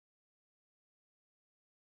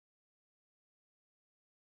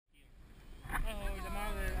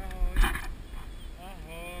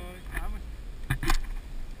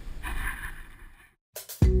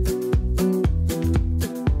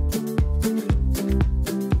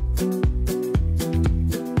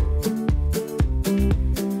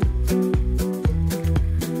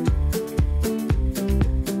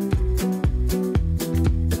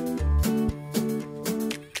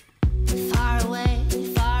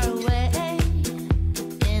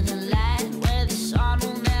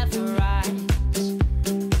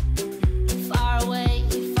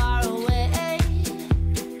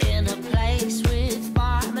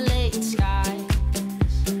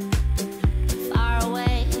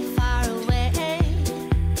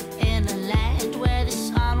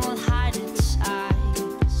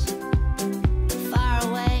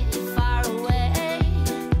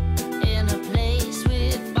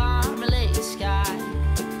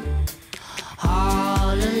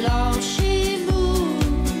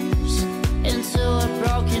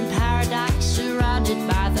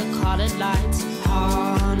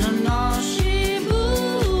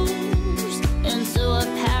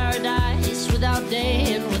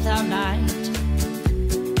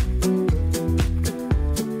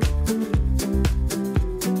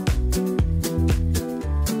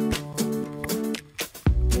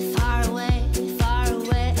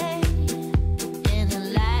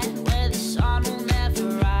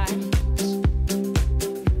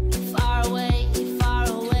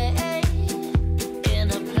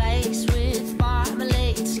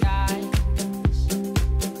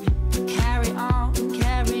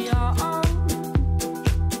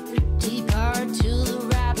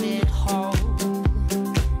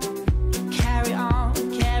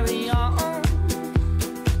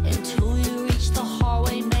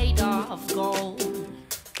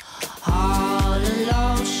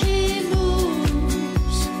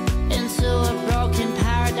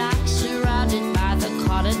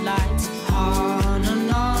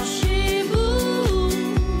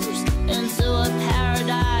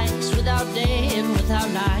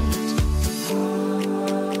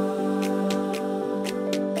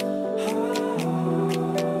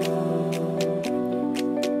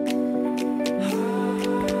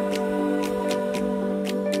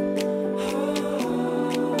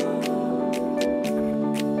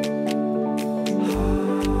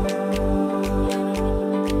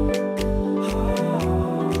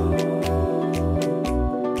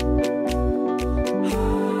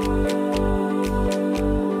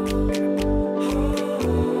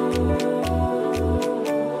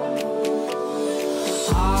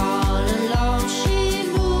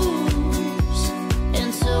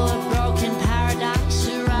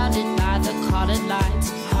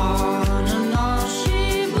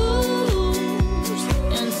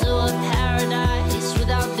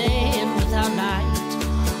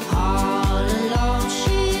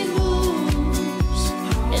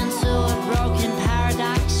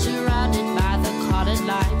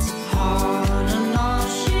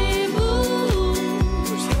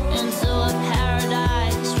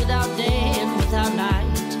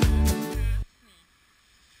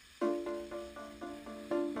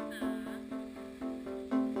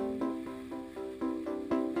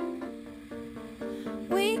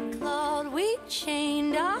we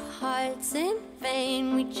chained our hearts in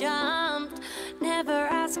vain. We jumped, never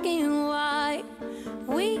asking why.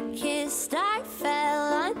 We kissed, I fell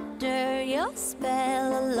under your spell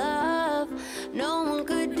of love no one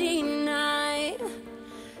could deny.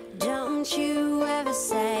 Don't you ever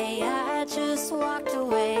say I just walked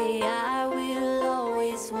away. I will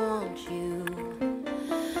always want you.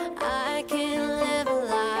 I can't live a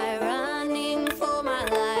lie running for my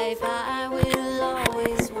life. I will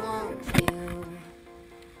always want you.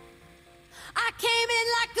 I came in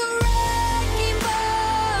like a wrecking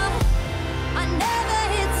ball. I never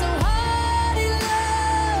hit so hard in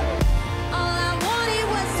love. All I wanted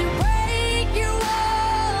was to break your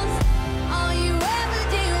walls. All you ever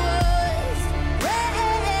did was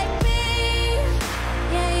wreck me.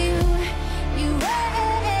 Yeah, you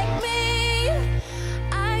wrecked me.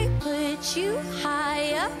 I put you high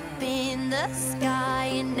up in the sky,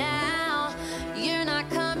 and now you're not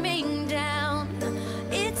coming down.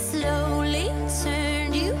 It slowly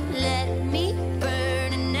turned, you let me burn,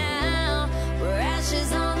 and now we're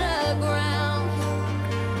ashes on the ground.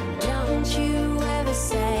 Don't you ever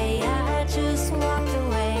say I just walked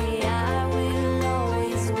away. I will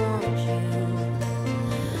always want you.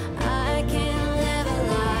 I can't live a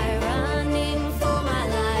lie running for my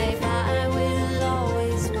life. I will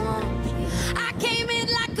always want you. I came in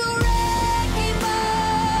like a wrecking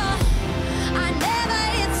ball. I never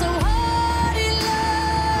hit so hard in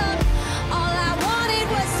love. All I wanted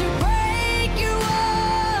was to break your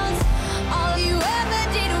walls. All you ever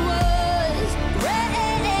did was wreck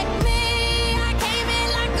me. I came in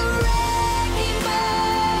like a wrecking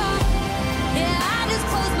ball. Yeah, I just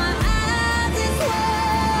closed my eyes and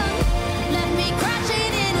swung. Let me crash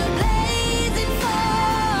it in a blazing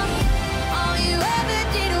fall. All you ever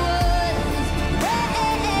did was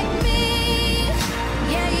wreck me.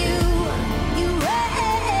 Yeah, you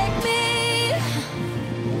wrecked me.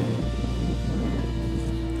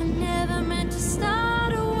 I never meant to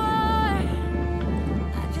start a war.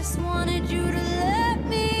 I just wanted you to let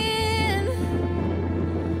me in.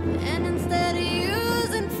 And instead of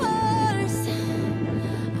using force,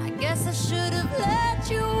 I guess I should have let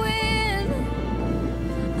you in.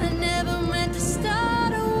 I never meant to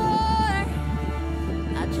start a war.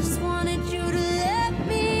 I just wanted you to let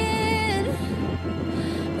me in.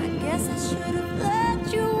 I guess I should have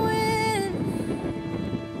let you in.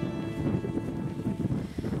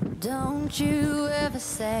 Don't you ever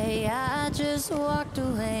say I just walked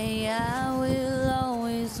away. I will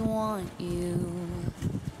always want you.